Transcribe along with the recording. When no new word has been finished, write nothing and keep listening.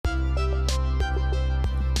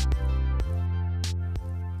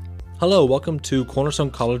Hello, welcome to Cornerstone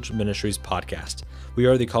College Ministries podcast. We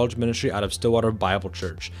are the college ministry out of Stillwater Bible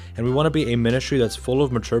Church, and we want to be a ministry that's full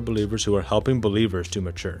of mature believers who are helping believers to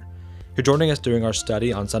mature. You're joining us during our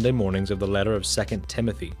study on Sunday mornings of the letter of 2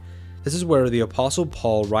 Timothy. This is where the Apostle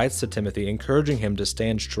Paul writes to Timothy, encouraging him to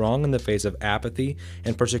stand strong in the face of apathy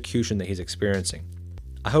and persecution that he's experiencing.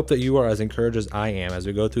 I hope that you are as encouraged as I am as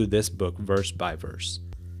we go through this book verse by verse.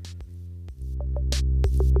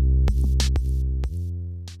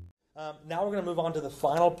 Now we're going to move on to the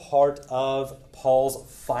final part of Paul's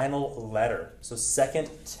final letter. So 2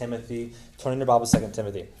 Timothy, turning your Bible to 2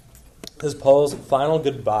 Timothy. This is Paul's final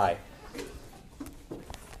goodbye.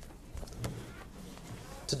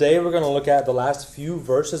 Today we're going to look at the last few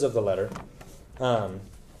verses of the letter. But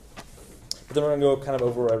then we're going to go kind of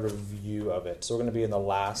over a review of it. So we're going to be in the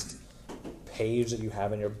last page that you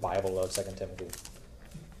have in your Bible of 2 Timothy.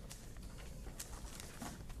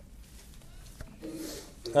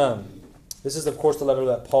 This is, of course, the letter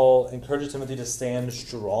that Paul encourages Timothy to stand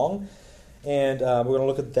strong, and we're going to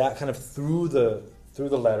look at that kind of through the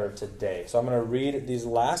letter today. So I'm going to read these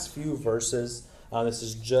last few verses. This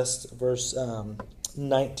is just verse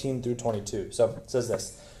 19 through 22. So it says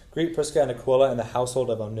this: Greet Prisca and Aquila and the household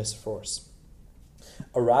of Onesiphorus.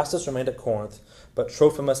 Erastus remained at Corinth, but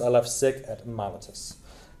Trophimus I left sick at Miletus.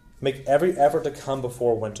 Make every effort to come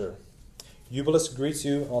before winter. Eubulus greets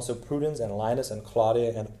you, also Prudence and Linus and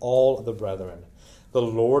Claudia and all the brethren. The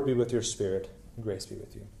Lord be with your spirit. Grace be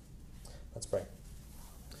with you. Let's pray.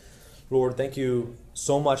 Lord, thank you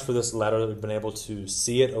so much for this letter that we've been able to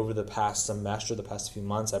see it over the past semester, the past few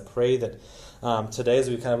months. I pray that today, as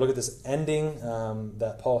we kind of look at this ending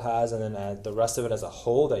that Paul has, and then the rest of it as a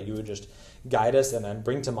whole, that you would just guide us and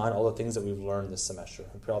bring to mind all the things that we've learned this semester.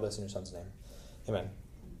 We pray all this in your Son's name. Amen.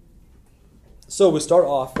 So we start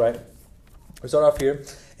off, right? We start off here,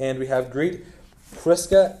 and we have greet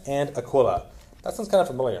Prisca and Aquila. That sounds kind of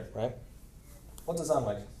familiar, right? What does it sound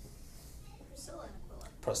like? Priscilla and Aquila.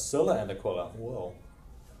 Priscilla and Aquila. Whoa.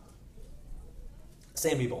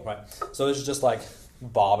 Same people, right? So this is just like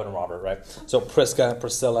Bob and Robert, right? So Prisca and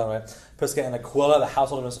Priscilla, right? Prisca and Aquila, the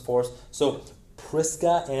household of Onesiphorus. So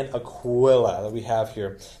Prisca and Aquila that we have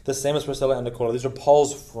here. The same as Priscilla and Aquila. These are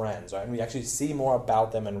Paul's friends, right? And we actually see more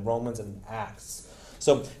about them in Romans and Acts.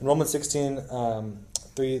 So in Romans 16,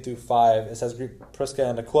 3 through 5, it says, Greet Prisca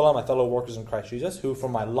and Aquila, my fellow workers in Christ Jesus, who for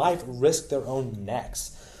my life risked their own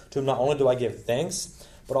necks. To whom not only do I give thanks,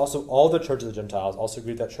 but also all the church of the Gentiles also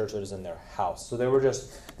greet that church that is in their house. So they were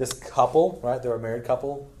just this couple, right? They were a married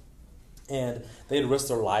couple, and they had risked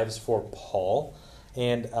their lives for Paul.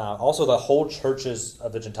 And also the whole churches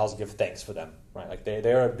of the Gentiles give thanks for them, right? Like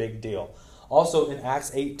they're a big deal. Also, in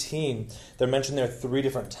Acts 18, they're mentioned there 3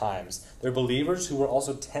 different times. They're believers who were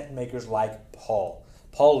also tent makers like Paul.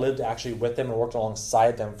 Paul lived actually with them and worked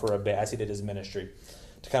alongside them for a bit as he did his ministry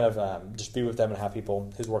to kind of just be with them and have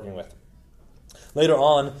people he's working with. Later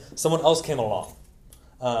on, someone else came along.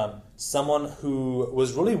 Someone who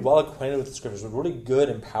was really well acquainted with the scriptures, was a really good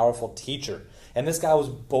and powerful teacher. And this guy was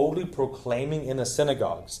boldly proclaiming in the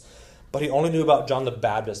synagogues. But he only knew about John the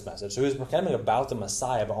Baptist's message. So he was proclaiming about the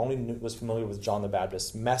Messiah, but only was familiar with John the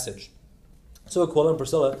Baptist's message. So Aquila and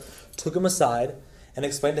Priscilla took him aside and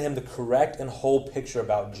explained to him the correct and whole picture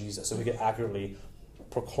about Jesus so he could accurately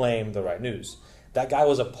proclaim the right news. That guy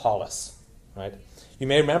was Apollos, right? You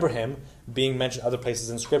may remember him being mentioned other places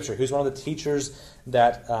in Scripture. He was one of the teachers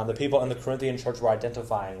that the people in the Corinthian church were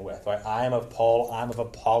identifying with. Right? I am of Paul, I am of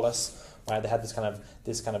Apollos. Right? They had this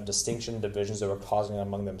kind of distinction and divisions they were causing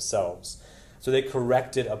among themselves. So they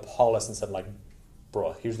corrected Apollos and said, like,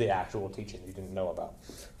 bro, here's the actual teaching you didn't know about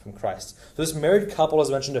from Christ. So this married couple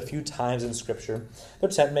is mentioned a few times in Scripture. They're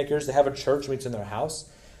tent makers. They have a church meets in their house.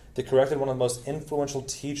 They corrected one of the most influential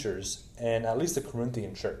teachers in at least the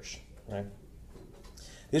Corinthian church. Right?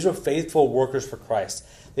 These were faithful workers for Christ.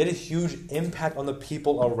 They had a huge impact on the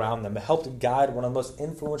people around them. It helped guide one of the most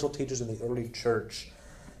influential teachers in the early church.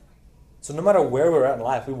 So no matter where we're at in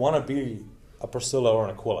life, we want to be a Priscilla or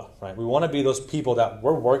an Aquila, right? We want to be those people that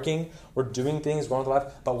we're working, we're doing things, we're on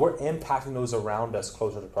life, but we're impacting those around us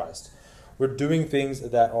closer to Christ. We're doing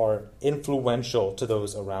things that are influential to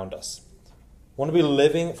those around us. We want to be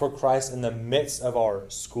living for Christ in the midst of our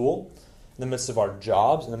school, in the midst of our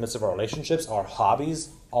jobs, in the midst of our relationships, our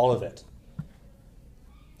hobbies, all of it.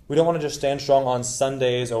 We don't want to just stand strong on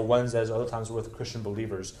Sundays or Wednesdays or other times with Christian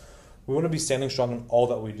believers. We want to be standing strong in all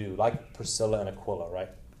that we do, like Priscilla and Aquila, right?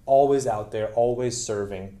 Always out there, always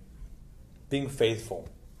serving, being faithful.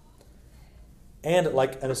 And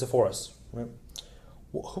like Onesiphorus, right?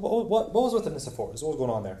 What was with Onesiphorus? What was going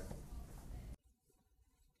on there?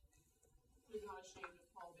 He was not ashamed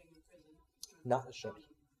of Paul being in prison. Not ashamed.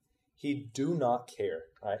 he do not care,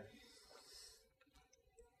 right?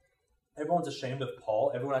 Everyone's ashamed of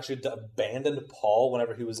Paul. Everyone actually abandoned Paul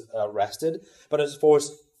whenever he was arrested. But his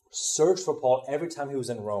force searched for Paul every time he was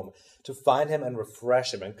in Rome to find him and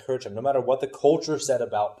refresh him, encourage him. No matter what the culture said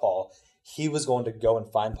about Paul, he was going to go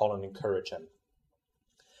and find Paul and encourage him.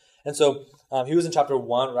 And so he was in chapter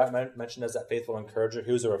 1, right, mentioned as that faithful encourager.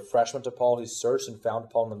 He was a refreshment to Paul. He searched and found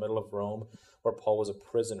Paul in the middle of Rome where Paul was a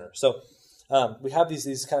prisoner. So we have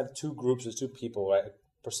these kind of two groups, these two people, right?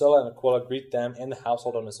 Priscilla and Aquila, greet them in the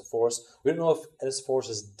household of Onesiphorus. We don't know if Onesiphorus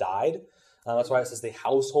has died. That's why it says the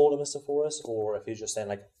household of Onesiphorus, or if he's just saying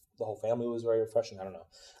like the whole family was very refreshing. I don't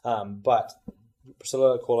know. But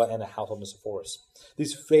Priscilla, Aquila, and the household of Onesiphorus.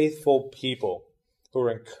 These faithful people who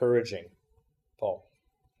are encouraging Paul,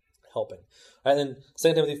 helping. And then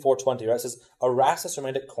 2 Timothy 4:20, right? It says, Erastus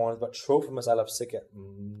remained at Corinth, but Trophimus I left sick at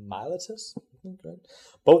Miletus. Right?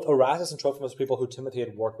 Both Erastus and Trophimus were people who Timothy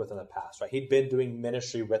had worked with in the past, right? He'd been doing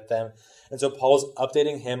ministry with them. And so Paul's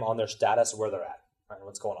updating him on their status, where they're at, right?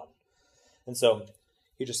 What's going on. And so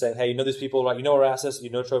he's just saying, hey, you know these people, right? You know Erastus,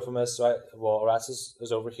 you know Trophimus, right? Well, Erastus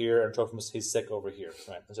is over here, and Trophimus, he's sick over here,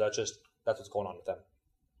 right? And so that's what's going on with them.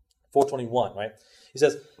 4:21, right? He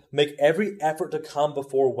says, make every effort to come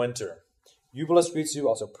before winter. Eubulus greets you,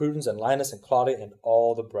 also Prudence and Linus and Claudia and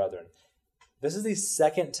all the brethren. This is the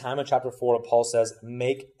second time in chapter 4 that Paul says,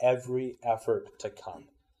 make every effort to come.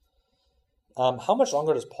 How much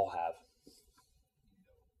longer does Paul have?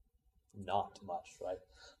 Not much, right?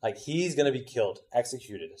 Like, he's going to be killed,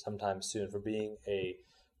 executed sometime soon for being a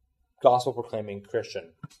gospel-proclaiming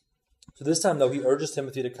Christian. So this time, though, he urges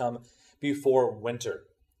Timothy to come before winter.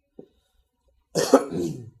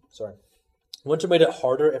 Sorry. Winter made it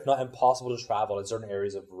harder, if not impossible, to travel in certain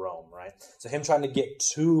areas of Rome, right? So him trying to get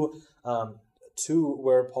to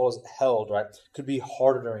where Paul is held, right, could be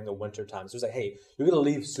harder during the winter time. So he's like, hey, you're going to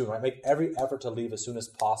leave soon, right? Make every effort to leave as soon as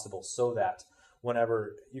possible so that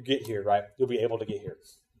whenever you get here, right, you'll be able to get here,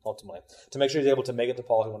 ultimately. To make sure he's able to make it to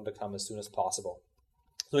Paul, he wanted to come as soon as possible.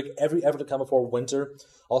 So make every effort to come before winter.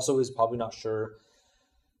 Also, he's probably not sure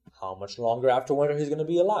how much longer after winter he's going to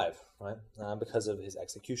be alive, right, because of his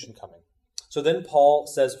execution coming. So then Paul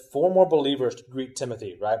says 4 more believers to greet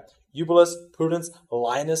Timothy, right? Eubulus, Prudence,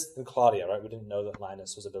 Linus, and Claudia, right? We didn't know that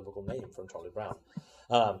Linus was a biblical name from Charlie Brown.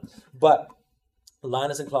 But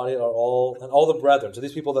Linus and Claudia are all the brethren. So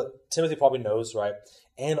these people that Timothy probably knows, right?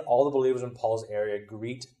 And all the believers in Paul's area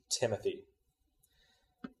greet Timothy.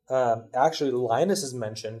 Actually, Linus is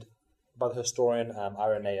mentioned by the historian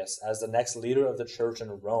Irenaeus as the next leader of the church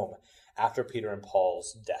in Rome after Peter and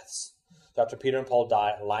Paul's deaths. So after Peter and Paul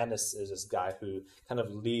die, Linus is this guy who kind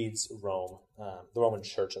of leads Rome, the Roman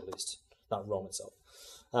church at least, not Rome itself.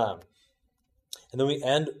 And then we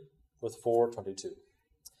end with 4:22.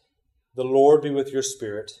 The Lord be with your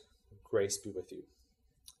spirit, grace be with you.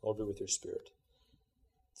 Lord be with your spirit.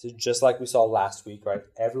 So just like we saw last week, right?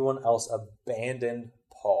 Everyone else abandoned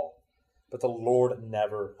Paul, but the Lord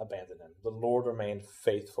never abandoned him. The Lord remained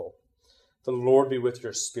faithful. The Lord be with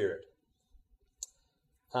your spirit.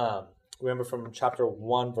 Remember from chapter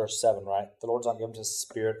 1, verse 7, right? The Lord's not given us a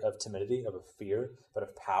spirit of timidity, of a fear, but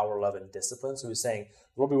of power, love, and discipline. So he's saying,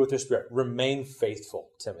 the Lord be with your spirit. Remain faithful,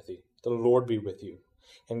 Timothy. The Lord be with you,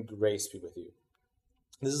 and grace be with you.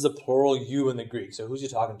 This is a plural you in the Greek. So who's he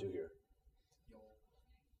talking to here?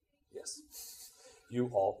 Yes.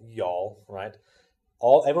 You all, y'all, right?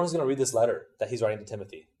 Everyone's going to read this letter that he's writing to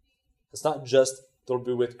Timothy. It's not just, the Lord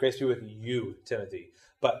be with, grace be with you, Timothy.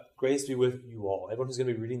 But grace be with you all. Everyone who's going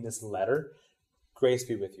to be reading this letter, grace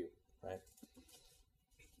be with you, right?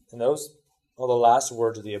 And those are the last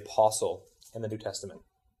words of the apostle in the New Testament.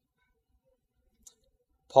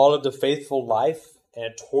 Paul lived a faithful life and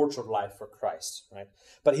a tortured life for Christ, right?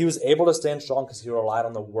 But he was able to stand strong because he relied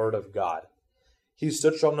on the word of God. He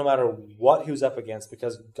stood strong no matter what he was up against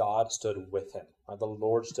because God stood with him. Right? The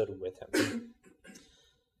Lord stood with him.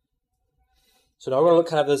 So now we're going to look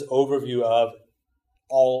kind of this overview of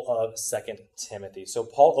all of 2 Timothy. So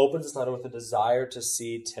Paul opens this letter with a desire to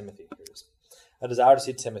see Timothy. Here it is. A desire to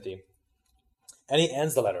see Timothy. And he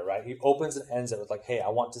ends the letter, right? He opens and ends it with like, hey, I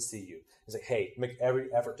want to see you. He's like, hey, make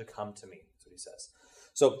every effort to come to me. That's what he says.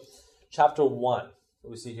 So chapter 1,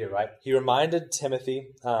 we see here, right? He reminded Timothy,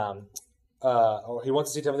 or he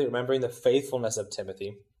wants to see Timothy, remembering the faithfulness of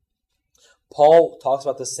Timothy. Paul talks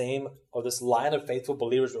about this line of faithful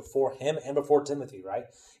believers before him and before Timothy, right?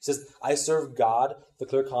 He says, I serve God with a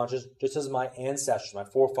clear conscience, just as my ancestors, my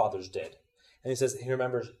forefathers did. And he says he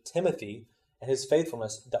remembers Timothy and his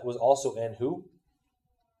faithfulness that was also in who?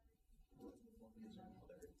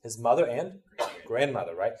 His mother and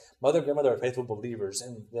grandmother, right? Mother and grandmother are faithful believers,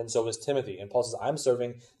 and then so is Timothy. And Paul says, I'm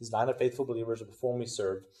serving these line of faithful believers before me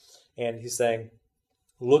served. And he's saying,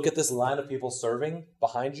 look at this line of people serving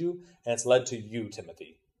behind you, and it's led to you,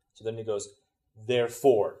 Timothy. So then he goes,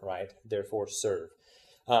 therefore, right? Therefore serve.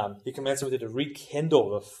 He commands Timothy to rekindle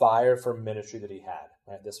the fire for ministry that he had,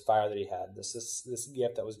 right? This fire that he had, this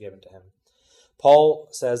gift that was given to him. Paul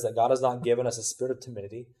says that God has not given us a spirit of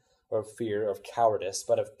timidity or of fear, of cowardice,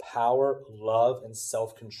 but of power, love, and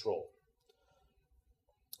self-control.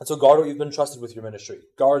 And so guard what you've been entrusted with your ministry.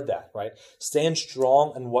 Guard that, right? Stand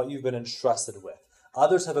strong in what you've been entrusted with.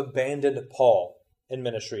 Others have abandoned Paul in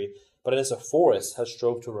ministry, but Onesiphorus has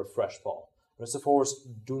strove to refresh Paul. Onesiphorus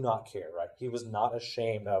do not care, right? He was not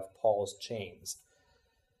ashamed of Paul's chains.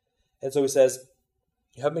 And so he says,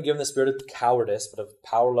 you haven't been given the spirit of cowardice, but of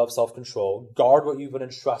power, love, self-control. Guard what you've been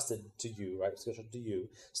entrusted to you, right? To you.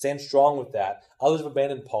 Stand strong with that. Others have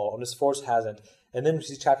abandoned Paul, Onesiphorus hasn't. And then we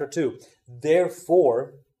see chapter 2.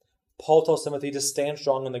 Therefore, Paul tells Timothy to stand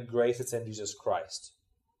strong in the grace that's in Jesus Christ.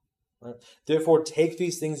 Right? Therefore, take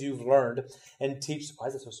these things you've learned and teach. Why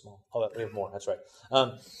is it so small? Oh, we have more. That's right.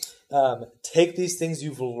 Take these things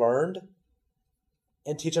you've learned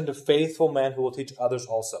and teach unto faithful men who will teach others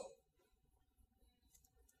also.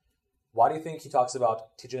 Why do you think he talks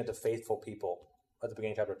about teaching it to faithful people at the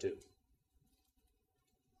beginning of chapter 2?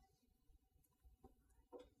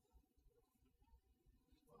 Well,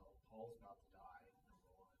 Paul's about to die,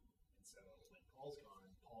 number one. And so when Paul's gone,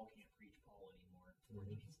 Paul can't preach Paul anymore for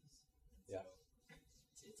Jesus. And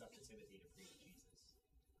so it's up to Timothy to preach Jesus.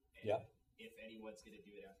 And if anyone's going to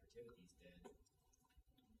do it after Timothy's dead,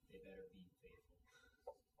 they better be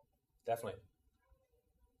faithful. Definitely.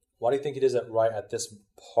 Why do you think he does it right at this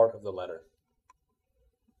part of the letter?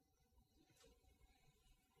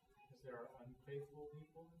 Because there are unfaithful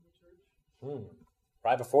people in the church.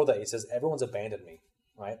 Right before that, he says, everyone's abandoned me,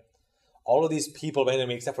 right? All of these people abandoned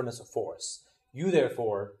me except for Onesiphorus. You,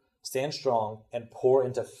 therefore, stand strong and pour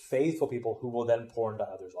into faithful people who will then pour into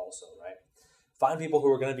others also, right? Find people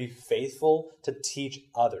who are going to be faithful to teach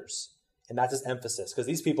others. And that's his emphasis. Because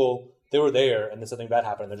these people, they were there and then something bad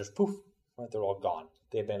happened and they're just poof, right? They're all gone.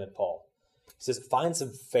 They abandoned Paul. He says, find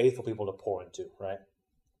some faithful people to pour into, right?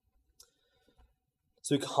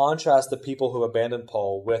 So we contrast the people who abandoned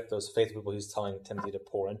Paul with those faithful people he's telling Timothy to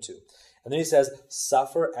pour into. And then he says,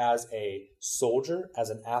 suffer as a soldier, as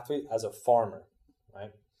an athlete, as a farmer,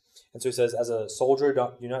 right? And so he says, as a soldier,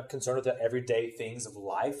 you're not concerned with the everyday things of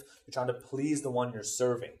life. You're trying to please the one you're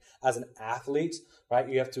serving. As an athlete, right,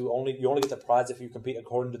 you only get the prize if you compete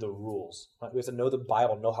according to the rules. Right? We have to know the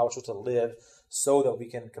Bible, know how we're supposed to live so that we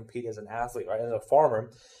can compete as an athlete, right? And as a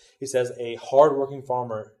farmer, he says, a hardworking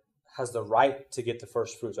farmer has the right to get the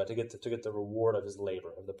first fruits, right? To get the reward of his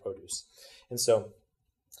labor, of the produce. And so,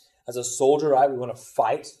 as a soldier, right, we want to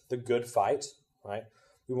fight the good fight, right?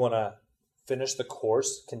 We want to finish the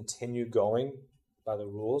course, continue going by the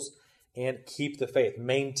rules, and keep the faith,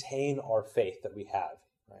 maintain our faith that we have,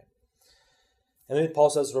 right? And then Paul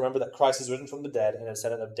says, remember that Christ is risen from the dead and a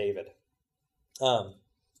descendant of David.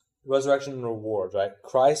 Resurrection and reward, right?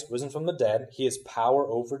 Christ risen from the dead, he has power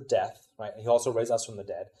over death, right? And he also raised us from the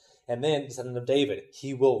dead. And then, descendant of David,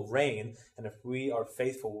 he will reign, and if we are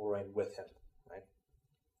faithful, we'll reign with him, right?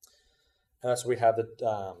 And so we have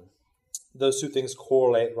those two things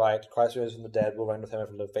correlate, right? Christ raised from the dead, we'll reign with him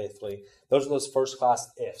if we live faithfully. Those are those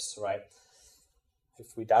first-class ifs, right?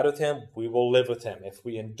 If we died with him, we will live with him. If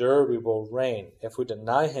we endure, we will reign. If we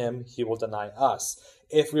deny him, he will deny us.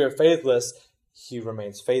 If we are faithless, he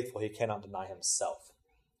remains faithful. He cannot deny himself,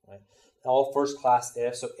 right? All first-class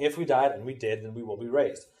ifs. So if we died, and we did, then we will be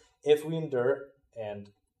raised. If we endure,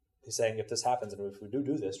 and he's saying if this happens, and if we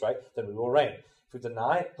do this, right, then we will reign. If we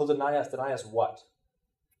deny, he'll deny us. Deny us what?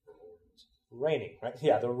 Reigning, right?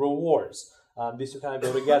 Yeah, the rewards. These two kind of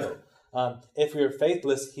go together. If we are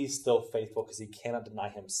faithless, he's still faithful because he cannot deny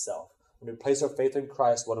himself. When we place our faith in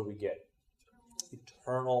Christ, what do we get?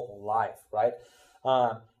 Eternal life, right?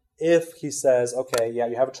 If he says, okay, yeah,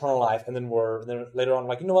 you have eternal life, and then later on,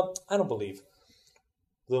 like, you know what? I don't believe.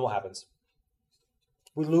 Then what happens?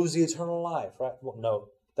 We lose the eternal life, right? Well, no,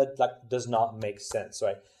 that does not make sense,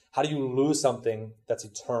 right? How do you lose something that's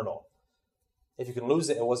eternal? If you can lose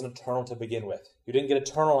it, it wasn't eternal to begin with. You didn't get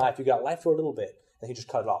eternal life. You got life for a little bit, and he just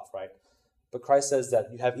cut it off, right? But Christ says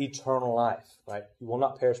that you have eternal life, right? You will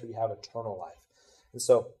not perish, but you have eternal life. And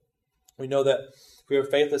so we know that if we are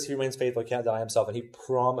faithless, he remains faithful. He can't deny himself, and he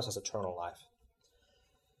promised us eternal life.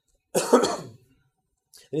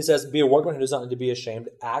 And he says, be a workman who does not need to be ashamed,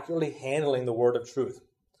 accurately handling the word of truth.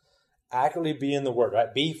 accurately be in the word,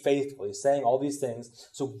 right? Be faithful. He's saying all these things.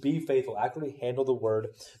 So be faithful. Accurately handle the word.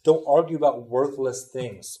 Don't argue about worthless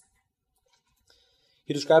things.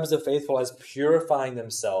 He describes the faithful as purifying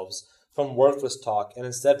themselves from worthless talk and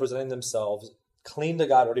instead presenting themselves clean to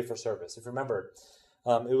God, ready for service. If you remember,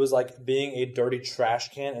 it was like being a dirty trash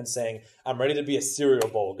can and saying, I'm ready to be a cereal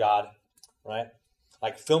bowl, God, right?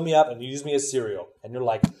 Like, fill me up and use me as cereal. And you're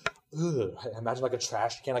like, ugh. Imagine like a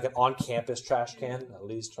trash can, like an on-campus trash can, at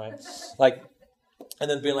least, right? Like, and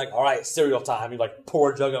then being like, all right, cereal time. You like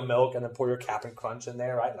pour a jug of milk and then pour your Cap'n Crunch in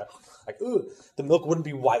there, right? Like, ooh, the milk wouldn't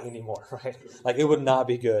be white anymore, right? Like, it would not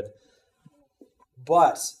be good.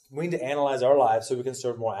 But we need to analyze our lives so we can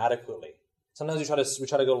serve more adequately. Sometimes we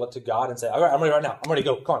try to go to God and say, all right, I'm ready right now. I'm ready to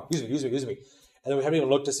go. Come on, use me. And then we haven't even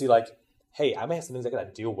looked to see like, hey, I may have some things I got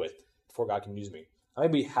to deal with before God can use me. I may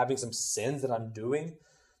be having some sins that I'm doing.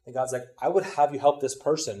 And God's like, I would have you help this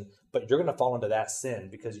person, but you're going to fall into that sin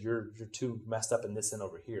because you're too messed up in this sin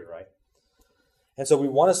over here, right? And so we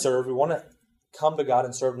want to serve. We want to come to God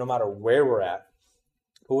and serve no matter where we're at.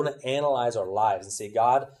 But we want to analyze our lives and say,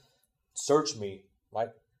 God, search me, right?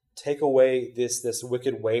 Take away this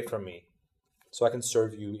wicked way from me so I can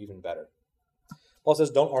serve you even better. Paul says,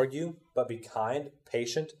 don't argue, but be kind,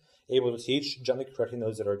 patient, able to teach, gently correcting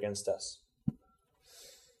those that are against us.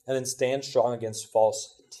 And then stand strong against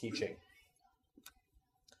false teaching.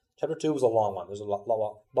 Chapter 2 was a long one. There's a lot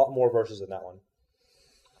more verses in that one.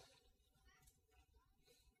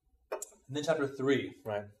 And then chapter 3,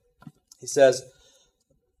 right? He says,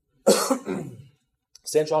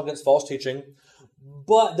 stand strong against false teaching,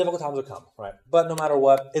 but difficult times will come, right? But no matter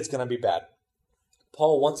what, it's going to be bad.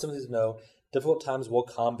 Paul wants Timothy to know difficult times will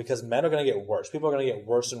come because men are going to get worse. People are going to get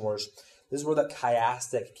worse and worse. This is where that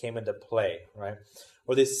chiastic came into play, right?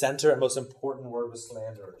 Where the center and most important word was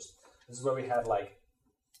slanderers. This is where we have like,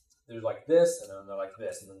 they're like this, and then they're like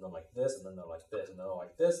this, and then they're like this, and then they're like this, and then they're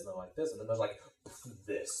like this, and they're like this, and then there's like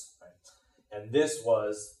this, right? And this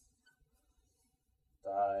was,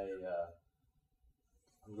 I'm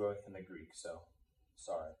going in the Greek, so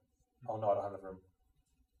sorry. Oh no, I don't have enough room.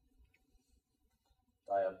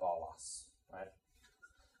 Diabolos, right?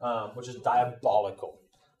 Which is diabolical.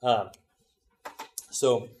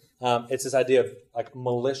 So it's this idea of like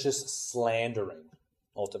malicious slandering,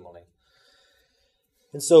 ultimately.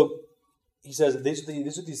 And so he says these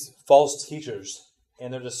are these false teachers,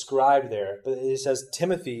 and they're described there. But it says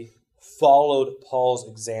Timothy followed Paul's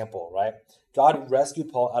example, right? God rescued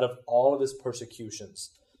Paul out of all of his persecutions.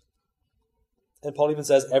 And Paul even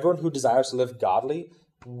says everyone who desires to live godly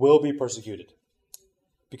will be persecuted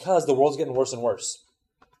because the world's getting worse and worse.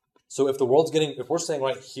 So if we're staying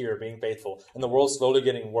right here being faithful and the world's slowly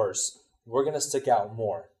getting worse, we're going to stick out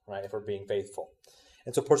more, right, if we're being faithful.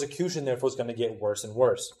 And so persecution, therefore, is going to get worse and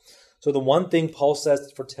worse. So the one thing Paul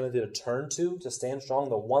says for Timothy to turn to stand strong,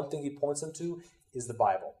 the one thing he points him to is the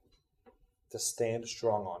Bible to stand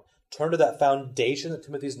strong on. Turn to that foundation that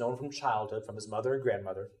Timothy's known from childhood, from his mother and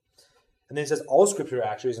grandmother. And then he says all Scripture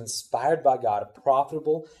actually is inspired by God,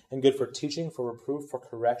 profitable and good for teaching, for reproof, for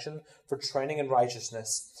correction, for training in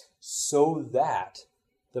righteousness, so that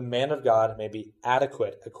the man of God may be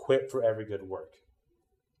adequate, equipped for every good work.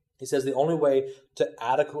 He says the only way to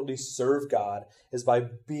adequately serve God is by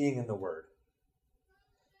being in the Word.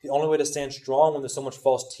 The only way to stand strong when there's so much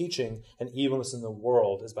false teaching and evilness in the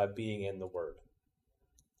world is by being in the Word.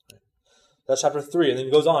 That's chapter 3. And then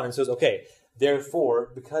he goes on and says, okay,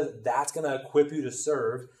 therefore, because that's going to equip you to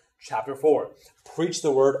serve, chapter 4, preach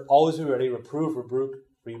the Word, always be ready, reprove,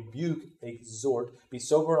 rebuke, exhort, be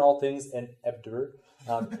sober in all things, and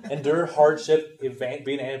endure hardship,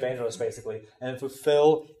 being an evangelist, basically, and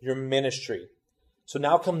fulfill your ministry. So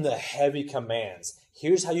now come the heavy commands.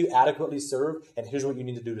 Here's how you adequately serve, and here's what you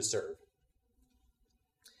need to do to serve.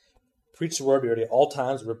 Preach the word, be ready at all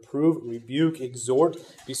times, reprove, rebuke, exhort,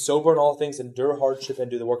 be sober in all things, endure hardship,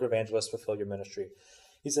 and do the work of evangelist, fulfill your ministry.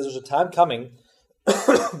 He says there's a time coming,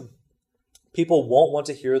 people won't want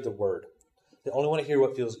to hear the word. They only want to hear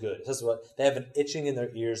what feels good. It says what they have an itching in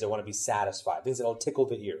their ears. They want to be satisfied. Things that will tickle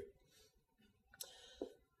the ear.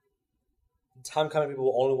 Time coming, people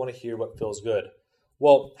will only want to hear what feels good.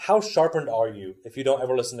 Well, how sharpened are you if you don't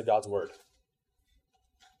ever listen to God's word?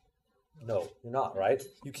 No, you're not, right?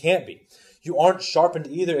 You can't be. You aren't sharpened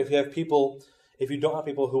either if you don't have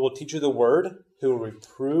people who will teach you the word, who will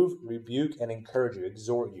reprove, rebuke, and encourage you,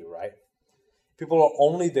 exhort you, right? People are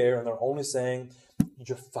only there and they're only saying,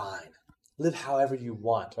 you're fine. Live however you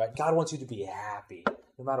want, right? God wants you to be happy.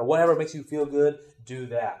 No matter whatever makes you feel good, do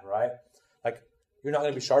that, right? Like, you're not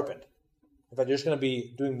going to be sharpened. In fact, you're just going to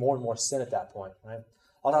be doing more and more sin at that point, right?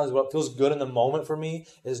 A lot of times what feels good in the moment for me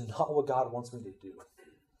is not what God wants me to do.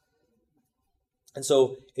 And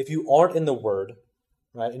so if you aren't in the Word,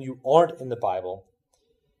 right, and you aren't in the Bible,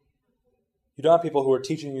 you don't have people who are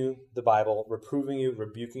teaching you the Bible, reproving you,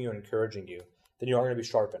 rebuking you, encouraging you, then you aren't going to be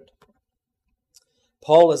sharpened.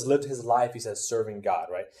 Paul has lived his life, he says, serving God,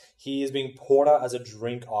 right? He is being poured out as a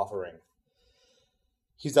drink offering.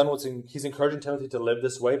 He's encouraging Timothy to live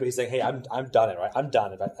this way, but he's saying, hey, I'm done it, right? I'm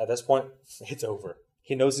done. At this point, it's over.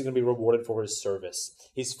 He knows he's going to be rewarded for his service.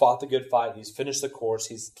 He's fought the good fight. He's finished the course.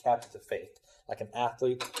 He's kept the faith, like an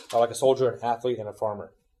athlete, or like a soldier, an athlete, and a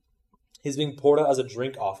farmer. He's being poured out as a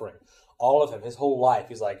drink offering. All of him, his whole life,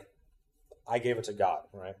 he's like, I gave it to God,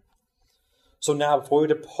 right? So now, before he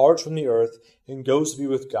departs from the earth and goes to be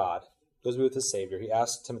with God, goes to be with his Savior, he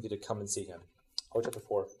asks Timothy to come and see him. Or chapter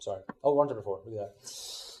 4, sorry. Oh, we're on chapter 4. Look at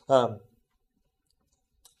that.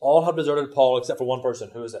 All have deserted Paul except for one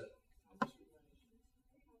person. Who is it?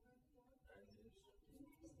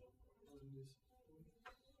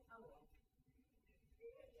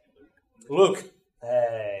 Luke.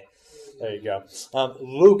 Hey, there you go.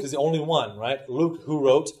 Luke is the only one, right? Luke, who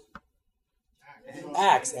wrote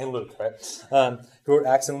Acts and Luke, right? Who wrote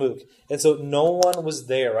Acts and Luke. And so no one was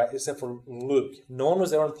there, right, except for Luke. No one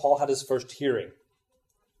was there when Paul had his first hearing.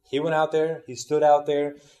 He went out there, he stood out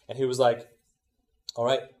there, and he was like, all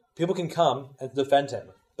right, people can come and defend him,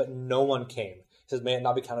 but no one came. He says, may it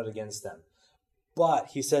not be counted against them. But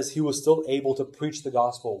he says he was still able to preach the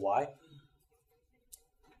gospel. Why?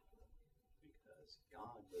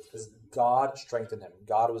 Because God strengthened him.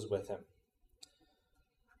 God was with him.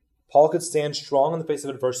 Paul could stand strong in the face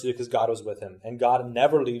of adversity because God was with him. And God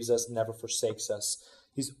never leaves us, never forsakes us.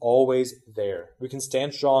 He's always there. We can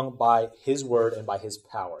stand strong by his word and by his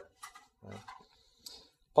power. Right?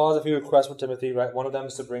 Paul has a few requests for Timothy, right? One of them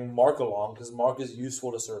is to bring Mark along because Mark is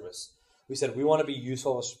useful to service. We said we want to be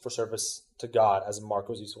useful for service to God as Mark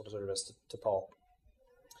was useful to service to Paul.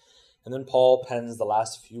 And then Paul pens the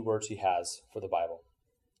last few words he has for the Bible.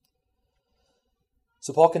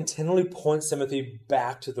 So Paul continually points Timothy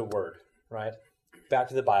back to the Word, right? Back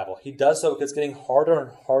to the Bible. He does so because it's getting harder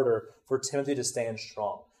and harder for Timothy to stand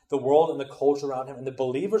strong. The world and the culture around him and the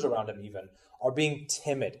believers around him even are being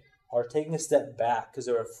timid, are taking a step back because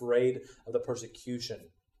they're afraid of the persecution.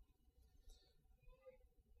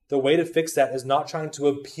 The way to fix that is not trying to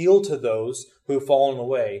appeal to those who have fallen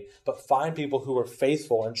away, but find people who are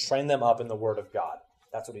faithful and train them up in the Word of God.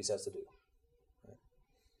 That's what he says to do.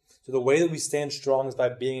 So the way that we stand strong is by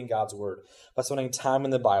being in God's Word, by spending time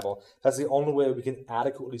in the Bible. That's the only way we can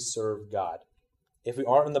adequately serve God. If we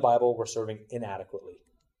aren't in the Bible, we're serving inadequately.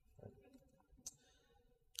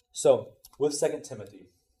 So, with 2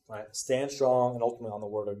 Timothy, right, stand strong and ultimately on the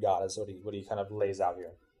Word of God is what he kind of lays out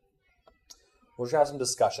here. We'll just have some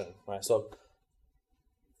discussion, right? So,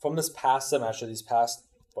 from this past semester, these past,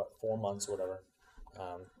 4 months or whatever,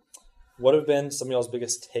 what have been some of y'all's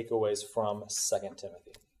biggest takeaways from 2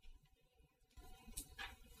 Timothy?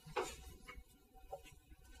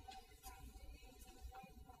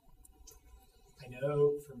 I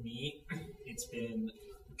know for me, it's been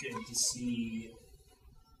good to see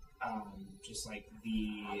just like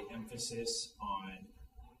the emphasis on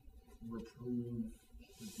reprove,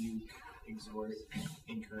 rebuke, exhort,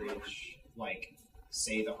 encourage, like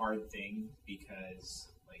say the hard thing because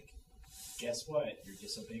like guess what? You're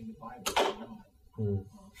disobeying the Bible. You're not.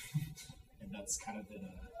 And that's kind of been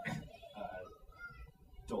a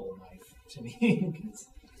dull life to me because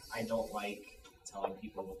I don't like telling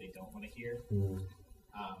people what they don't want to hear.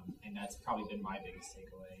 And that's probably been my biggest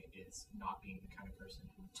takeaway is not being the kind of person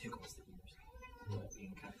who tickles the ears, but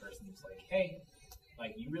being the kind of person who's like, hey,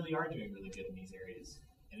 like you really are doing really good in these areas.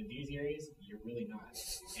 And in these areas, you're really not.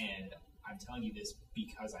 And I'm telling you this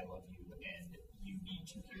because I love you and you need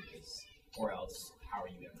to hear this. Or else, how are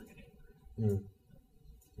you ever going to improve?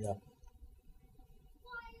 Yeah.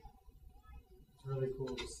 It's really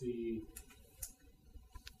cool to see.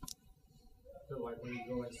 So like when you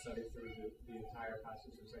go and study through the entire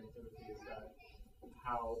passage of 2 Timothy, is that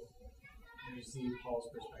how you see Paul's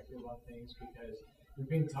perspective on things, because you're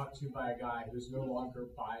being talked to by a guy who's no longer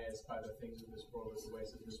biased by the things of this world or the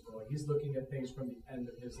ways of this world. He's looking at things from the end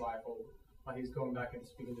of his life, while he's going back and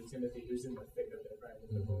speaking to Timothy, who's in the thick of it, right,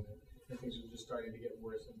 in the moment, and things are just starting to get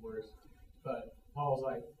worse and worse. But Paul's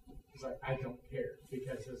like, he's like, I don't care,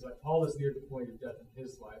 because it's like Paul is near the point of death in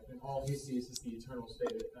his life, and all he sees is the eternal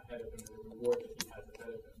state ahead of him and the reward that he has ahead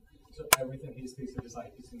of him. So everything he speaks of is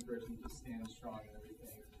like he's encouraging to stand strong and everything,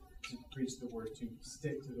 to preach the word, to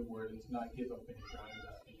stick to the word, and to not give up any ground in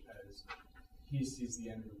that, because he sees the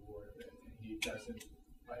end reward of it, and he doesn't,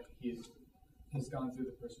 like, he's gone through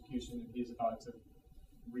the persecution, and he's about to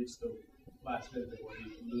reach the last bit of it where he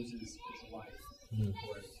loses his life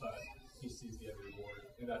for it. But he sees the end reward,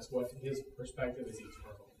 and that's what his perspective is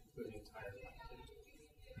eternal for the entire life.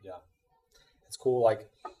 Yeah. It's cool, like,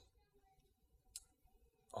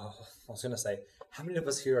 I was going to say, how many of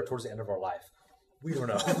us here are towards the end of our life? We don't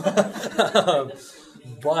know.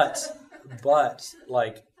 but,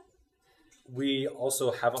 like, we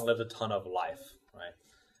also haven't lived a ton of life, right?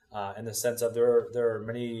 In the sense of there are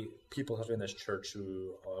many people, especially in this church,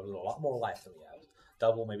 who have a lot more life than we have.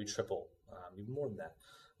 Double, maybe triple, even more than that,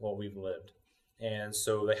 what we've lived. And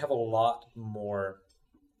so they have a lot more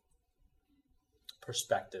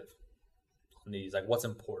perspective on these, like what's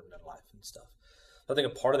important in life and stuff. So I think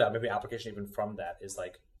a part of that, maybe application even from that, is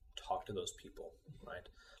like talk to those people, right?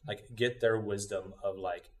 Like get their wisdom of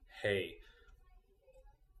like, hey,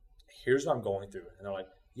 here's what I'm going through. And they're like,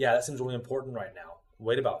 yeah, that seems really important right now.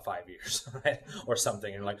 Wait about 5 years, right? Or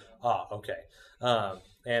something. And like, okay.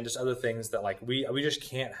 And just other things that like we just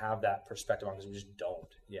can't have that perspective on because we just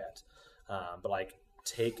don't yet. But like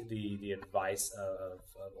take the advice of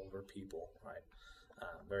older people, right?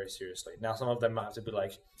 Very seriously. Now, some of them might have to be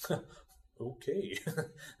like, okay,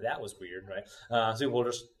 that was weird, right? So people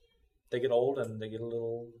just, they get old and they get a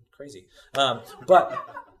little crazy. But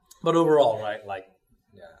overall, right? Like,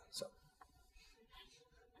 yeah, so.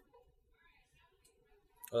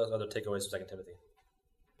 What are other takeaways from 2 Timothy?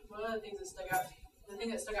 One of the things that the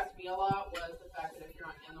thing that stuck out to me a lot was the fact that if you're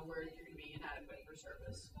not in the Word, you're going to be inadequate for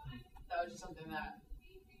service. That was just something that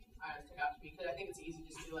stuck out to me because I think it's easy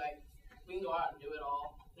just to be like, we can go out and do it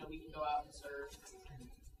all. You know, we can go out and serve.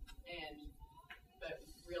 But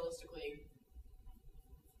realistically,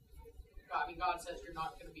 God says you're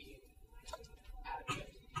not going to be adequate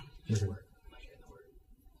in the Word unless you're in the Word.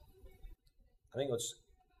 I think what's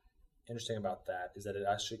interesting about that is that it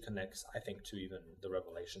actually connects, I think, to even the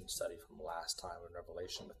Revelation study from last time in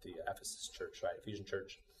Revelation with the Ephesus church, right? Ephesian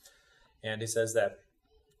church. And he says that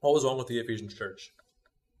what was wrong with the Ephesian church?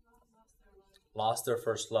 Lost their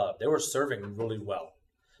first love. They were serving really well,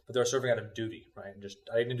 but they were serving out of duty, right? And just,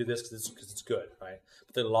 I didn't do this because it's good, right?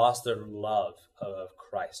 But they lost their love of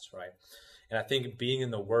Christ, right? And I think being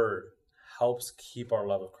in the Word helps keep our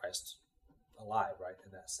love of Christ alive, right?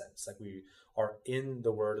 In that sense, like we are in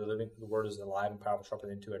the Word, the Word is alive and powerful, sharper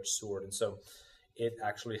than a two-edged sword, and so it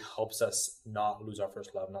actually helps us not lose our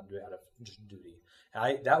first love, not do it out of just duty.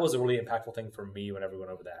 And that was a really impactful thing for me whenever we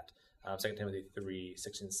went over that, 2 Timothy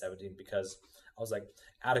 3:16-17, because I was like,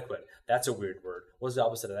 adequate. That's a weird word. What's the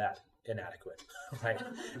opposite of that? Inadequate, right?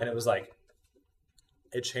 And it was like,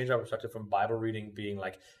 it changed my perspective from Bible reading being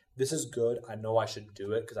like, this is good, I know I should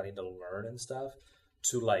do it because I need to learn and stuff,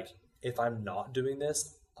 to like, if I'm not doing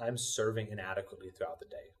this, I'm serving inadequately throughout the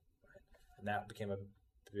day, right? And that became a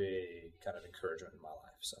big kind of encouragement in my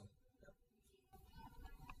life. So, yeah.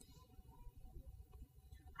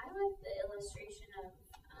 I like the illustration of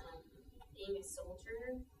being a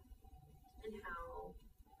soldier and how,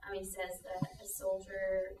 it says that a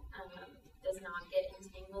soldier does not get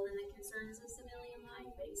entangled in the concerns of civilian life,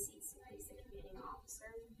 but he seeks to face a commanding officer.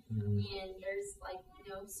 Mm-hmm. And there's like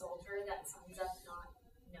no soldier that signs up not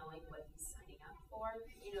knowing what he's signing up for.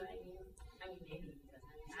 You know what I mean? Maybe he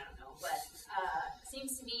doesn't. I don't know. But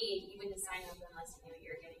seems to me you wouldn't sign up unless you knew what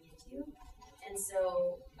you're getting into. And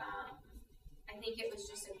so I think it was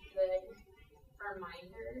just a good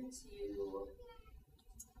reminder to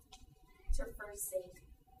forsake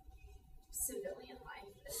civilian life,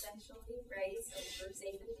 essentially, right? So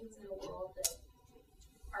forsake the things in the world that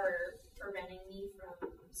are preventing me from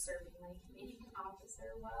serving my commanding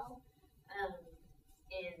officer well. And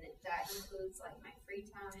that includes like my free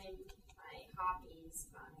time, my hobbies,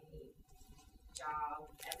 my job,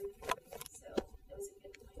 everything. So it was a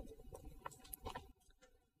good reminder.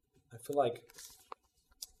 I feel like, I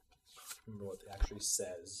don't remember what it actually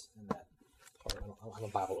says in that part. I don't have a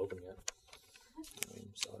Bible open yet.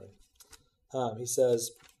 I'm sorry. He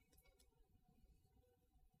says,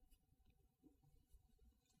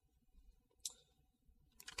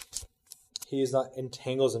 he is not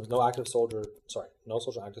entangles him. No soldier in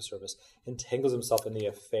active service entangles himself in the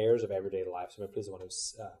affairs of everyday life. So please the one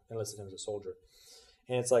who's enlisted him as a soldier.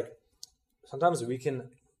 And it's like sometimes we can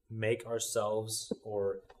make ourselves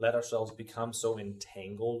or let ourselves become so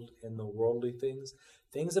entangled in the worldly things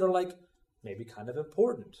that are like maybe kind of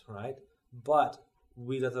important, right? But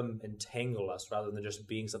we let them entangle us rather than just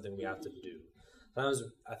being something we have to do. Sometimes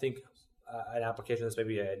I think an application that's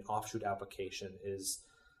maybe an offshoot application is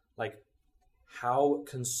like, how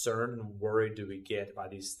concerned and worried do we get by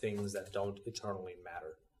these things that don't eternally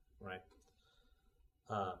matter, right?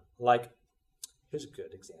 Like, here's a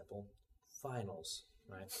good example. Finals,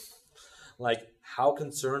 right? Like, how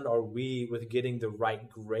concerned are we with getting the right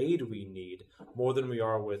grade we need more than we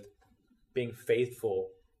are with being faithful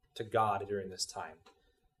to God during this time.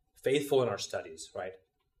 Faithful in our studies, right?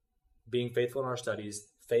 Being faithful in our studies,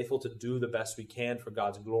 faithful to do the best we can for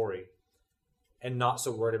God's glory, and not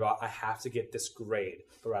so worried about, I have to get this grade,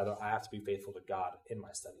 but rather I have to be faithful to God in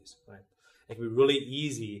my studies, right? It can be really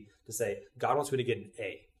easy to say, God wants me to get an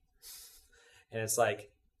A. And it's like,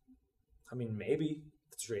 I mean, maybe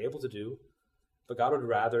that's what you're able to do, but God would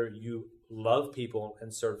rather you love people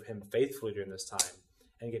and serve him faithfully during this time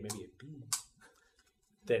and get maybe a B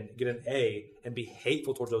than get an A and be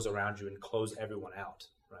hateful towards those around you and close everyone out,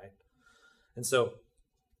 right? And so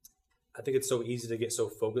I think it's so easy to get so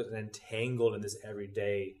focused and entangled in this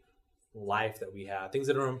everyday life that we have, things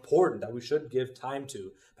that are important that we should give time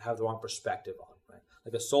to, but have the wrong perspective on, right?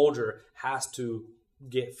 Like a soldier has to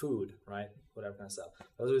get food, right? Whatever kind of stuff.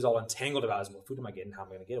 That's what he's all entangled about is, what food am I getting? How am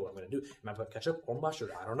I going to get it? What am I going to do? Am I put ketchup or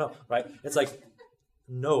mustard? I don't know, right? It's like,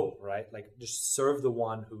 no, right? Like, just serve the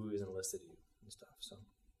one who is enlisted you and stuff. So,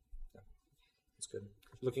 yeah, it's good.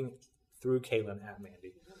 Looking through Kaylin at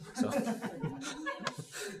Mandy. So.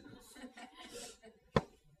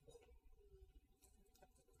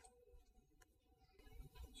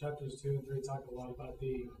 Chapters 2 and 3 talk a lot about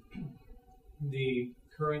the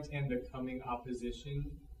current and the coming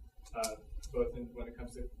opposition, both when it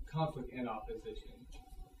comes to conflict and opposition.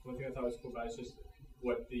 One thing I thought was cool about it is just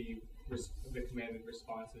what the commanded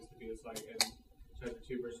response is to be. It's like in chapter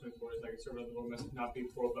 2, verse 24, is like, a servant of the Lord must not be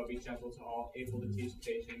cruel, but be gentle to all, able to teach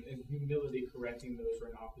patience, and humility, correcting those who are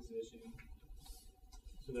in opposition,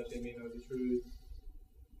 so that they may know the truth.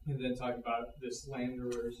 And then talk about the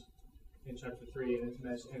slanderers in chapter 3, and it's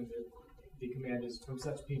mentioned, and the command is, from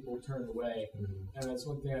such people turn away. Mm-hmm. And that's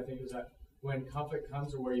one thing I think is that when conflict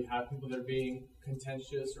comes, or where you have people that are being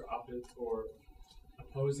contentious or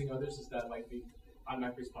opposing others, is that like the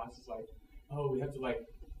automatic response is like, oh, we have to like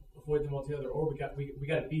avoid them altogether, or we got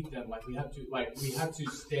to beat them. Like we have to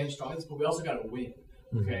stand strong, but we also got to win,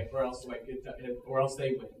 okay? Mm-hmm. Or else or else they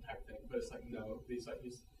win type thing. But it's like, no, these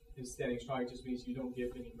standing strong just means you don't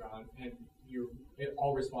give any ground, and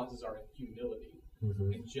all responses are in humility,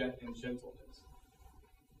 mm-hmm. and gentleness.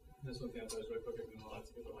 And that's one thing I thought was really focusing on a lot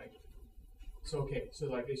of people. Like, so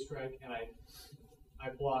like they strike and I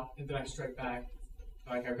block and then I strike back.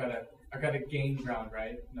 Like I've got to gain ground,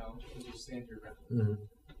 right? No, you just stand your ground. Mm-hmm.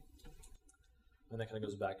 And that kind of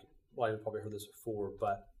goes back. Well, you've probably heard this before,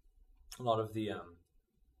 but a lot of the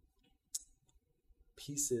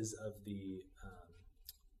pieces of the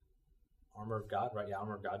armor of God, right? Yeah,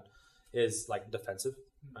 armor of God is like defensive,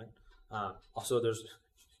 right? Also,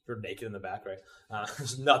 you're naked in the back, right?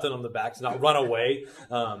 There's nothing on the back, so not run away,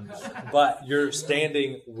 but you're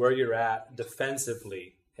standing where you're at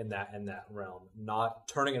defensively in that realm, not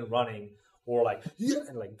turning and running or like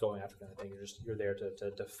and like going after kind of thing. You're there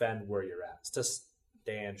to defend where you're at, to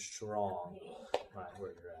stand strong, right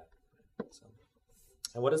where you're at. So,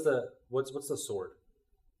 and what's the sword?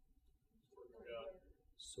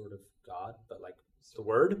 Sword of God, but like the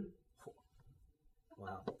word.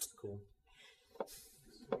 Wow, cool. I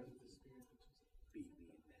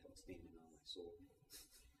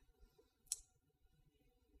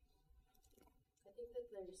think that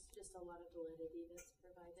there's just a lot of validity that's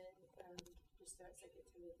provided. Just throughout 2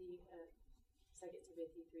 Timothy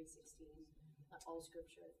 3:16. All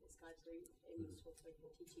Scripture is God-breathed and useful for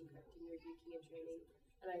teaching, correcting, rebuking, and training.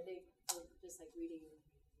 And I think just like reading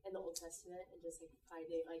in the Old Testament and just like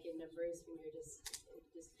finding like in Numbers when it just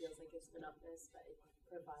feels like it's monotonous, but it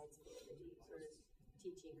provides validity for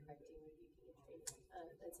teaching, correcting, rebuking, and training.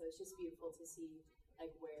 And so it's just beautiful to see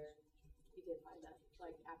like where you can find that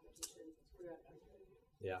like application throughout everything.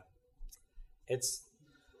 Yeah, it's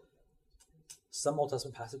some Old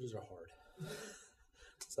Testament passages are hard.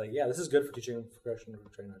 It's like, yeah, this is good for teaching, for correction, for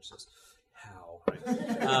training. It's just how. Right?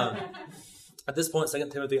 At this point, 2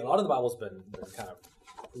 Timothy, a lot of the Bible's been kind of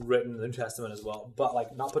written in the New Testament as well, but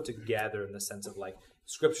like not put together in the sense of like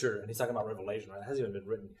Scripture. And he's talking about Revelation, right? It hasn't even been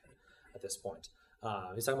written yet at this point.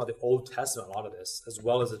 He's talking about the Old Testament, a lot of this, as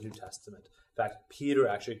well as the New Testament. In fact, Peter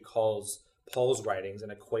actually calls Paul's writings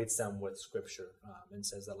and equates them with Scripture, and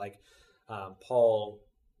says that like Paul,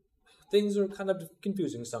 things are kind of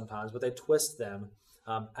confusing sometimes, but they twist them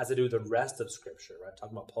as they do the rest of Scripture, right?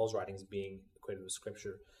 Talking about Paul's writings being equated with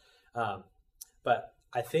Scripture. But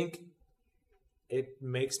I think it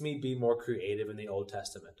makes me be more creative in the Old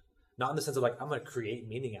Testament. Not in the sense of like, I'm going to create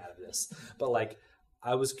meaning out of this, but like,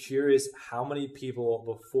 I was curious how many people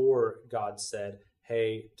before God said,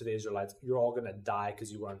 hey, to the Israelites, you're all going to die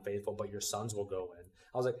because you were unfaithful, but your sons will go in.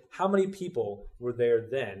 I was like, how many people were there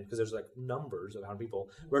then? Because there's like numbers of how many people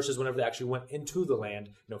versus whenever they actually went into the land,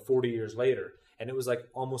 40 years later. And it was like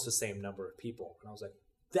almost the same number of people. And I was like,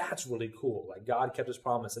 that's really cool. Like God kept his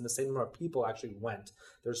promise, and the same number of people actually went.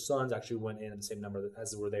 Their sons actually went in the same number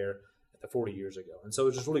as were there 40 years ago. And so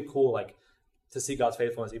it's just really cool, like, to see God's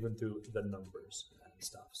faithfulness even through the numbers and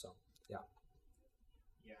stuff. So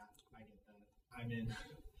Yeah, I get that.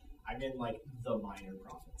 I'm in like the minor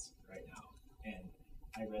prophets right now, and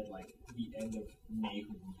I read like the end of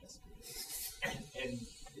Nahum yesterday, and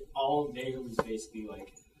all of Nahum is basically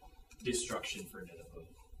like destruction for Nineveh.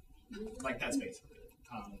 Like that's basically it.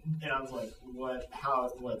 And I was like,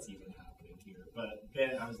 what's even happening here? But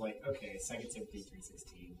then I was like, okay, 2 Timothy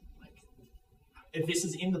 3:16. Like, if this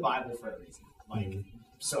is in the Bible for a reason. Like,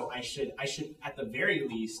 so I should at the very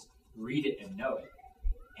least read it and know it,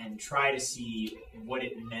 and try to see what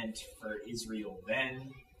it meant for Israel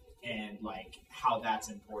then, and like how that's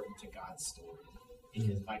important to God's story.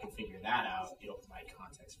 Because if I can figure that out, it'll provide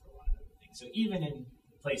context for a lot of other things. So even in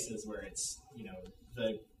places where it's,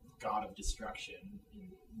 the God of destruction in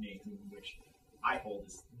Nahum, which I hold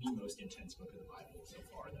is the most intense book of the Bible so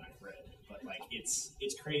far that I've read. But like it's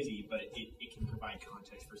crazy, but it can provide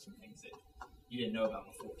context for some things that you didn't know about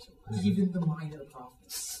before. So even the minor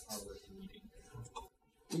prophets are worth reading.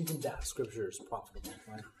 Even that scripture is profitable,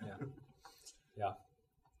 right? Yeah.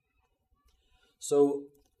 So,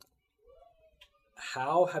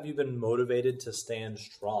 how have you been motivated to stand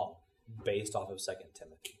strong based off of 2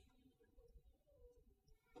 Timothy?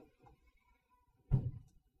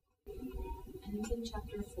 I think in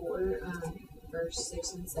chapter 4, verse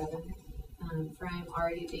 6 and 7, for I am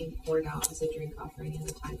already being poured out as a drink offering, and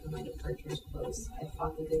the time for my departure is close. I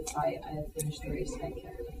fought the good fight, I have finished the race, I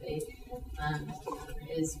kept the faith.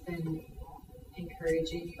 It's been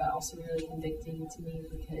encouraging, but also really convicting to me,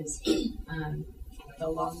 because the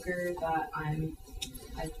longer that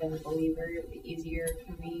I've been a believer, the easier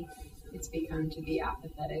for me it's become to be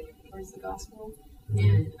apathetic towards the gospel.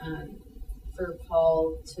 And for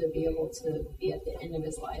Paul to be able to be at the end of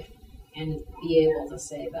his life and be able to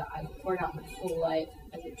say that I've poured out my full life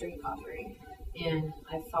as a drink offering, and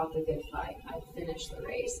I fought the good fight, I finished the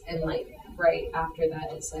race, and like right after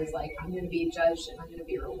that it says like I'm going to be judged and I'm going to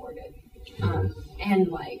be rewarded, and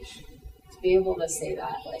like to be able to say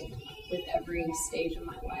that like with every stage of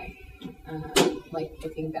my life, like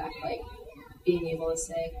looking back, like being able to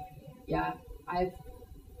say, yeah, I've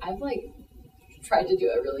like tried to do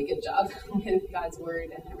a really good job with God's word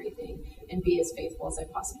and everything, and be as faithful as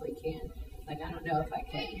I possibly can. Like, I don't know if I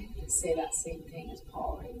can say that same thing as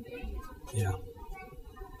Paul right there. Yeah.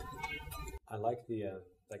 I like the,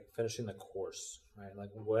 like, finishing the course, right? Like,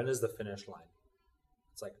 when is the finish line?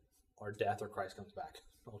 It's like our death or Christ comes back,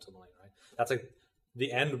 ultimately, right? That's like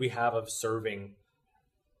the end we have of serving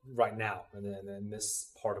right now, and then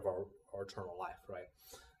this part of our eternal life, right?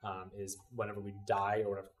 Is whenever we die or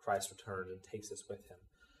whenever Christ returns and takes us with him.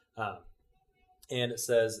 And it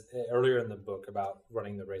says earlier in the book about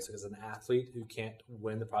running the race, as an athlete who can't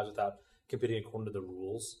win the prize without competing according to the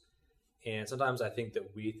rules. And sometimes I think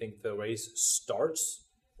that we think the race starts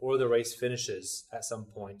or the race finishes at some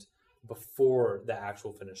point before the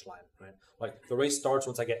actual finish line, right? Like the race starts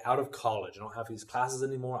once I get out of college. I don't have these classes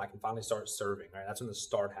anymore. I can finally start serving, right? That's when the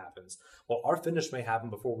start happens. Well, our finish may happen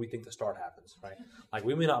before we think the start happens, right? Like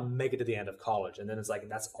we may not make it to the end of college, and then it's like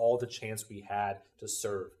that's all the chance we had to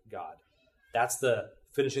serve God. That's the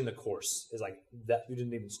finishing the course, is like that we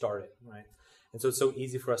didn't even start it, right? And so it's so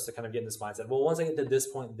easy for us to kind of get in this mindset. Well, once I get to this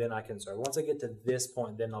point, then I can serve. Once I get to this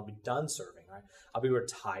point, then I'll be done serving, right? I'll be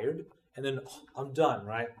retired, and then I'm done,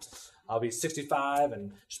 right? I'll be 65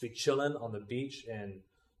 and just be chilling on the beach in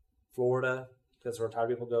Florida. That's where retired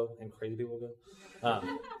people go and crazy people go.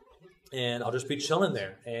 And I'll just be chilling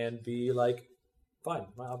there and be like, fine,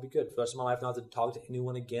 I'll be good. For the rest of my life, not have to talk to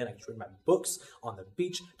anyone again. I can read my books on the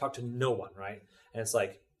beach, talk to no one, right? And it's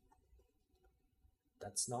like,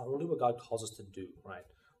 that's not really what God calls us to do, right?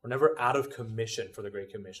 We're never out of commission for the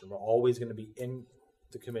Great Commission. We're always going to be in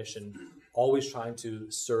the commission, always trying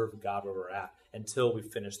to serve God where we're at until we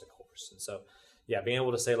finish the course. And so, yeah, being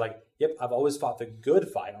able to say like, yep, I've always fought the good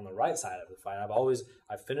fight on the right side of the fight.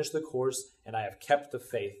 I've finished the course and I have kept the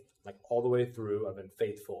faith like all the way through. I've been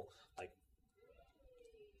faithful. Like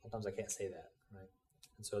sometimes I can't say that, right?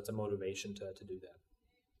 And so it's a motivation to do that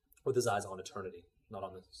with his eyes on eternity, not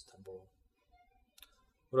on this temporal.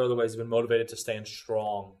 What other ways have you been motivated to stand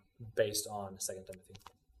strong based on 2 Timothy?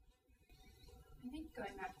 I think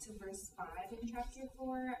going back to verse 5 in chapter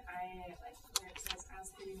 4, I like where it says, "As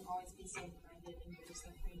for you, always be sober-minded and do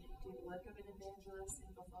suffering, do the work of an evangelist and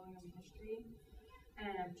fulfill your ministry."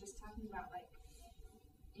 And just talking about like,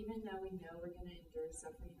 even though we know we're going to endure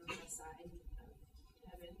suffering on the side of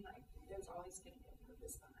heaven, like there's always going to be a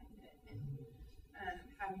purpose behind it. And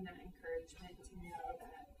having that encouragement to know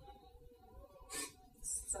that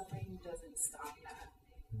suffering doesn't stop at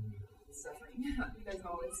suffering. There's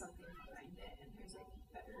always something behind it, and there's a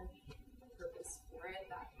better purpose for it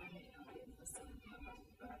that we may not be able to see,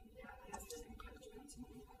 but that has been encouragement to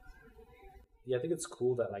me. Yeah, I think it's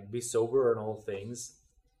cool that like be sober in all things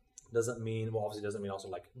doesn't mean, well, obviously doesn't mean also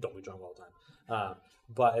like don't be drunk all the time,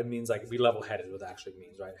 but it means like be level-headed. What it actually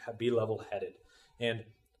means, right? Be level-headed, and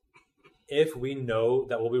if we know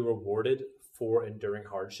that we'll be rewarded for enduring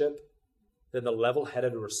hardship, then the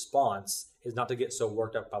level-headed response is not to get so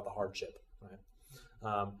worked up about the hardship, right?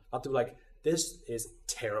 Not to be like, this is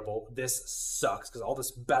terrible, this sucks, because all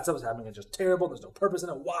this bad stuff is happening, it's just terrible, there's no purpose in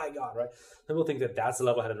it, why God, right? People think that that's the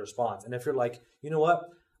level-headed response. And if you're like, you know what,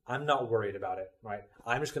 I'm not worried about it, right?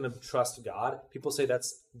 I'm just going to trust God. People say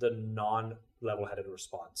that's the non-level-headed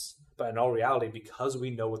response. But in all reality, because we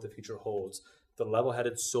know what the future holds, the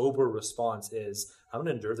level-headed, sober response is, I'm going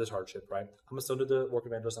to endure this hardship, right? I'm going to still do the work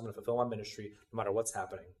of evangelist. I'm going to fulfill my ministry no matter what's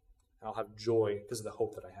happening. And I'll have joy because of the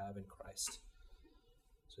hope that I have in Christ.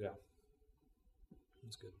 So, yeah.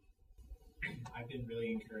 That's good. I've been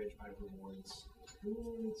really encouraged by rewards.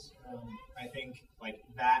 I think like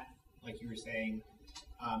that, like you were saying,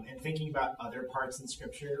 and thinking about other parts in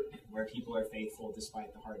Scripture where people are faithful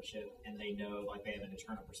despite the hardship, and they know like they have an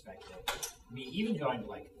eternal perspective. I mean, even going to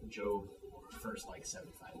like Job, first like 75%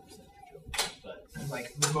 of Job, but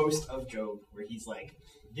like most of Job, where he's like,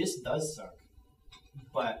 this does suck,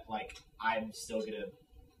 but like I'm still gonna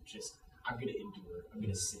I'm gonna endure. I'm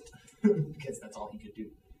gonna sit because that's all he could do.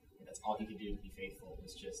 And that's all he could do to be faithful.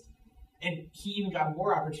 Was just, and he even got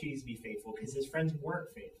more opportunities to be faithful because his friends weren't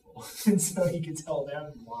faithful, and so he could tell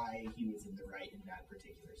them why he was in the right in that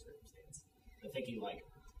particular circumstance. I think he like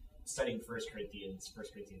studying 1 Corinthians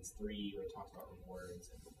 3, where it talks about rewards,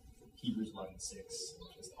 and Hebrews 11:6, and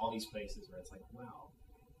just all these places where it's like, wow,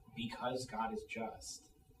 because God is just,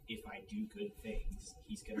 if I do good things,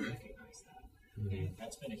 He's going to recognize that. And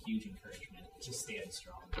that's been a huge encouragement to stand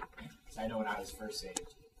strong. Because I know when I was first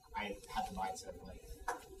saved, I had the mindset of like,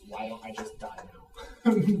 why don't I just die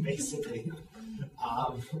now? Basically.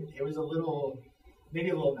 It was maybe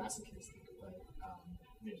a little masochistic, but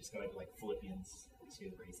just going to like Philippians 2,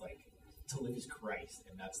 where he's like, to live is Christ,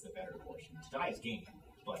 and that's the better portion. To die is gain,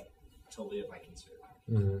 but to live I can serve.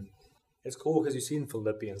 Mm-hmm. It's cool because you see in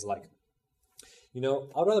Philippians, like, you know,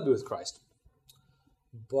 I'd rather be with Christ,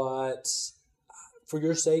 but for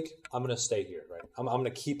your sake, I'm going to stay here, right? I'm going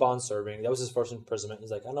to keep on serving. That was his first imprisonment. He's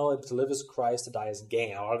like, I know to live is Christ, to die is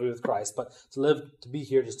gain. I want to be with Christ, but to be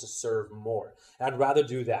here just to serve more. And I'd rather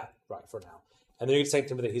do that, right, for now. And then you get St.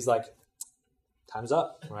 Timothy, he's like, time's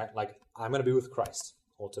up, right? Like, I'm going to be with Christ,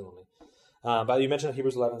 ultimately. But you mentioned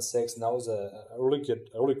Hebrews 11:6, and that was a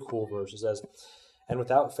really cool verse. It says, and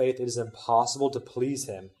without faith, it is impossible to please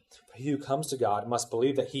him. For he who comes to God must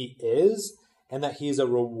believe that he is, and that he is a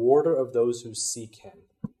rewarder of those who seek him.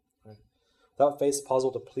 Right? Without faith, it's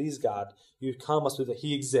possible to please God. You must believe that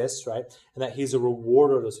he exists, right? And that he's a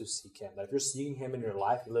rewarder of those who seek him. That if you're seeking him in your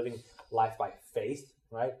life, you're living life by faith,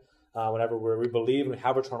 right? Whenever we believe and we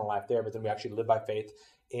have eternal life there, but then we actually live by faith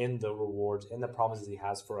in the rewards, in the promises he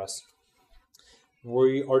has for us.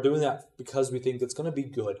 We are doing that because we think it's going to be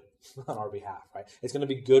good on our behalf, right? It's going to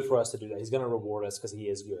be good for us to do that. He's going to reward us because he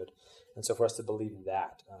is good. And so for us to believe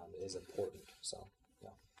that is important. So, yeah.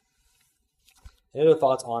 Any other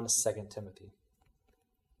thoughts on 2 Timothy?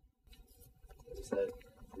 There's that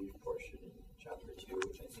brief portion in chapter 2,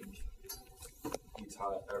 which I think you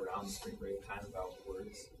taught around spring break time about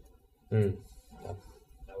words. Yeah.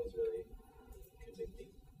 That was really convicting.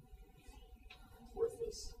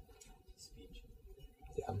 Worthless speech.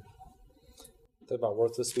 Yeah. Talk about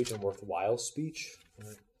worthless speech and worthwhile speech.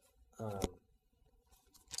 Right?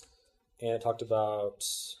 And it talked about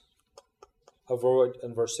avoid,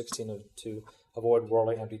 in verse 16 of 2, avoid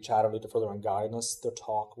worldly empty chatter, lead to further ungodliness. Their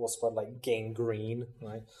talk will spread like gangrene,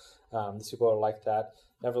 right? These people are like that.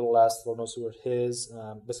 Nevertheless, the Lord knows who are his.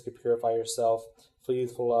 Basically, purify yourself, flee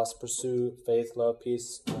youthful lust, pursue faith, love,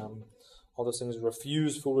 peace, all those things,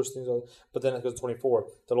 refuse foolish things. But then it goes to 24.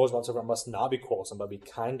 The Lord's bondservant must not be quarrelsome, but be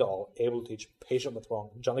kind to all, able to teach, patient with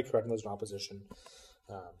wrong, gently correcting those in opposition.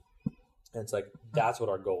 And it's like, that's what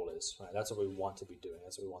our goal is, right? That's what we want to be doing.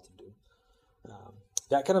 That's what we want to do.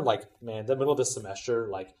 That kind of like, man, the middle of this semester,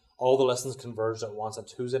 like all the lessons converged at once on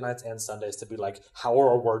Tuesday nights and Sundays to be like, how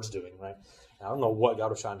are our words doing, right? And I don't know what God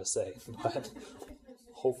was trying to say, but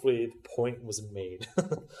hopefully the point was made.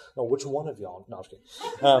 No, which one of y'all? No, I'm just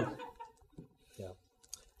kidding. Yeah.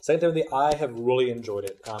 2 Timothy, I have really enjoyed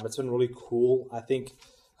it. It's been really cool. I think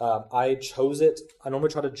I chose it. I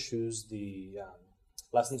normally try to choose the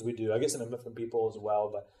lessons we do. I get some input from people as well,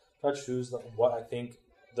 but try to choose what I think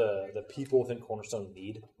the people within Cornerstone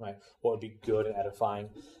need, right? What would be good and edifying.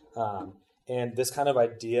 And this kind of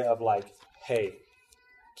idea of like, hey,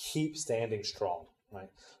 keep standing strong, right?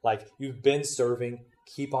 Like, you've been serving,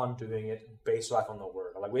 keep on doing it based off on the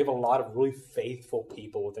word. Like, we have a lot of really faithful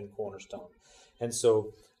people within Cornerstone. And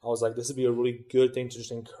so I was like, this would be a really good thing to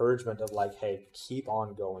just encouragement of like, hey, keep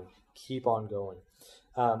on going, keep on going.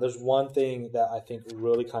 There's one thing that I think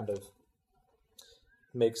really kind of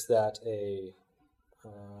makes that a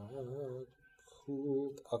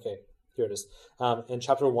cool. Okay, here it is. In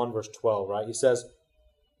chapter 1, verse 12, right? He says,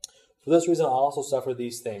 "For this reason I also suffer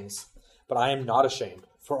these things, but I am not ashamed,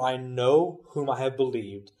 for I know whom I have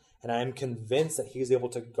believed, and I am convinced that he is able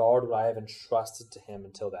to guard what I have entrusted to him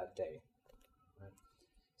until that day." Right?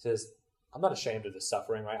 He says, I'm not ashamed of this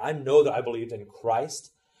suffering, right? I know that I believed in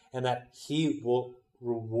Christ, and that he will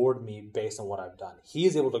reward me based on what I've done. He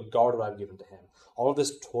is able to guard what I've given to him. All of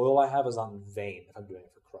this toil I have is not in vain if I'm doing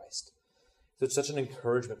it for Christ. So it's such an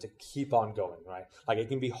encouragement to keep on going, right? Like, it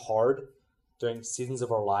can be hard during seasons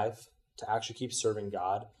of our life to actually keep serving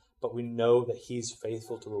God, but we know that he's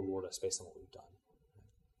faithful to reward us based on what we've done.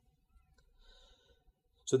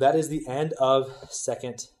 So that is the end of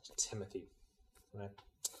 2 Timothy, right?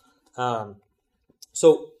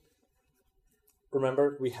 So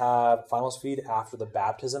remember, we have finals feed after the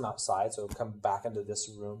baptism outside, so come back into this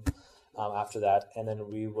room after that, and then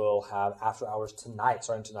we will have after hours tonight,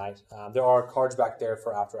 starting tonight. There are cards back there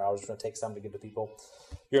for after hours. We're going to take some to give to people.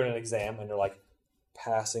 You're in an exam, and you're like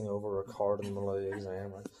passing over a card in the middle of the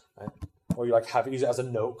exam, right? Or you like have it use it as a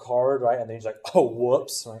note card, right? And then you're like, oh,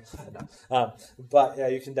 whoops, right? No. But yeah,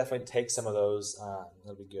 you can definitely take some of those.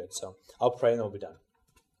 That'll be good. So I'll pray, and then we'll be done.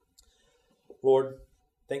 Lord,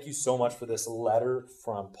 thank you so much for this letter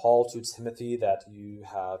from Paul to Timothy that you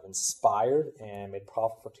have inspired and made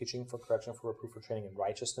profitable for teaching, for correction, for reproof, for training in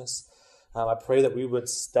righteousness. I pray that we would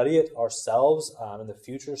study it ourselves in the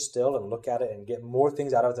future still and look at it and get more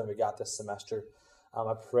things out of it than we got this semester.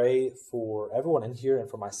 I pray for everyone in here and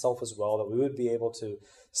for myself as well that we would be able to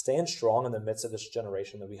stand strong in the midst of this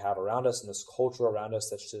generation that we have around us and this culture around us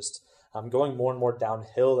that's just going more and more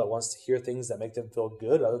downhill, that wants to hear things that make them feel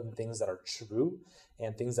good rather than things that are true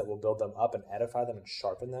and things that will build them up and edify them and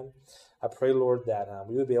sharpen them. I pray, Lord, that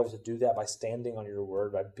we would be able to do that by standing on your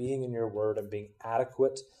word, by being in your word and being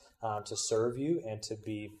adequate to serve you and to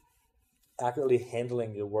be accurately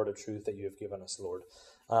handling your word of truth that you have given us, Lord.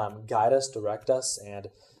 Guide us, direct us, and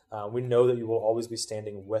we know that you will always be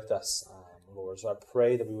standing with us, Lord. So I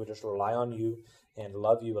pray that we would just rely on you and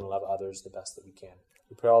love you and love others the best that we can.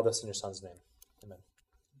 We pray all this in your Son's name. Amen.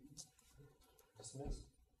 Dismiss.